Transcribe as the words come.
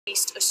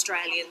East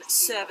Australian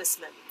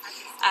servicemen.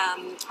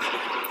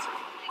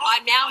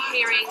 I'm now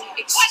hearing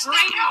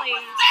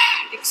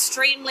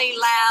extremely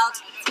loud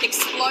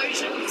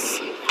explosions.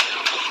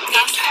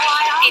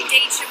 Gunfire.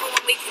 Indeed, Siobhan,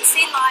 we can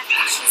see live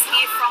pictures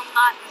here from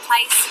Martin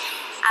Place.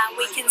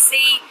 We can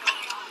see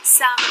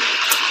some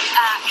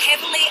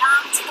heavily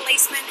armed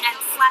policemen and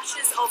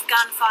flashes of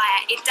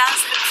gunfire. It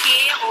does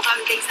appear,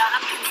 although these are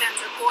unconfirmed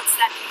reports,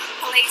 that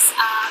police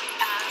are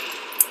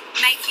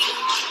making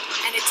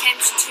an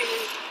attempt to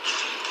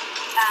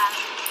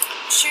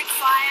shoot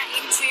fire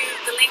into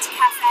the Lindt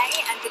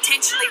cafe and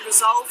potentially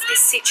resolve this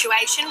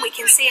situation. We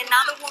can see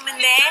another woman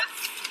there,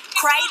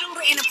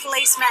 cradled in a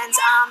policeman's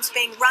arms,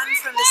 being run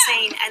from the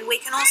scene, and we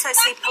can also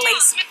see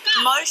police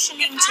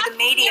motioning to the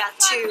media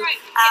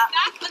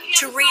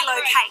to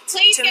relocate,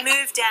 to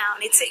move down.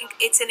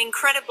 It's an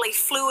incredibly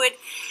fluid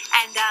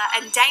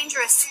and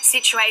dangerous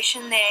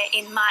situation there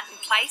in Martin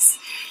Place.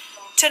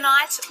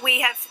 Tonight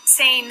we have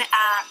seen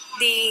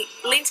the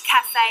Lindt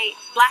cafe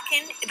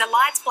blacken, the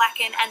lights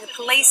blacken, and the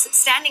police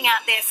standing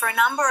out there for a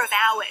number of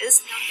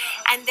hours.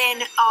 And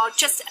then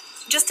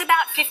just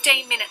about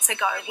 15 minutes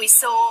ago, we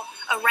saw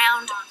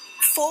around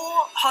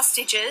 4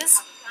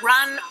 hostages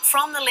run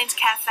from the Lindt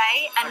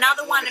cafe,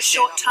 another one a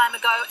short time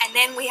ago, and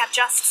then we have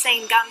just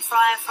seen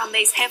gunfire from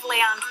these heavily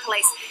armed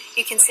police.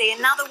 You can see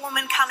another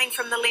woman coming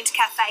from the Lindt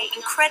cafe.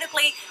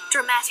 Incredibly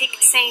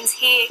dramatic scenes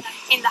here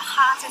in the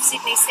heart of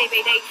Sydney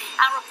CBD.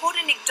 Our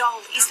reporter Nick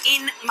Dole is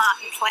in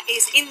Martin Place,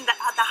 is in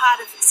the heart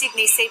of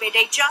Sydney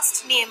CBD,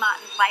 just near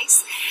Martin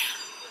Place.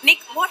 Nick,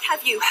 what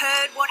have you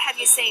heard? What have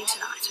you seen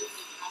tonight?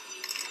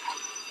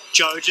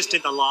 Joe, just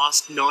in the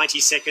last 90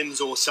 seconds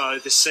or so,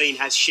 the scene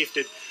has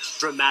shifted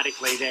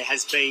dramatically. There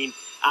has been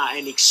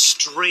an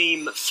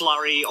extreme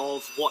flurry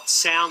of what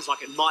sounds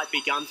like it might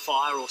be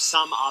gunfire or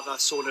some other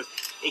sort of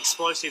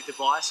explosive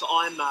device.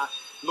 I'm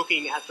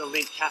looking at the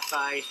Lindt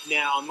cafe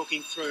now. I'm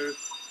looking through,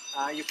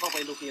 you're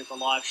probably looking at the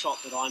live shot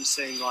that I'm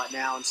seeing right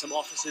now, and some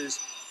officers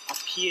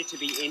appear to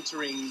be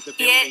entering the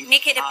building. Yeah,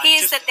 Nick, it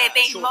appears that they're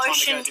being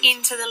motioned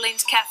into the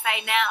Lindt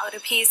cafe now. It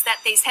appears that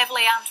these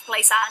heavily armed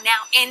police are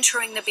now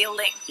entering the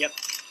building. Yep.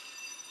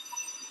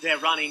 They're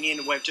running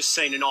in. We've just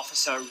seen an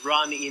officer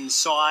run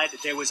inside.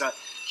 There was a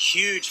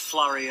huge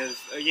flurry of,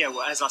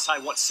 as I say,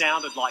 what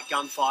sounded like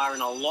gunfire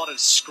and a lot of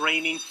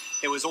screaming.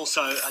 There was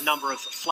also a number of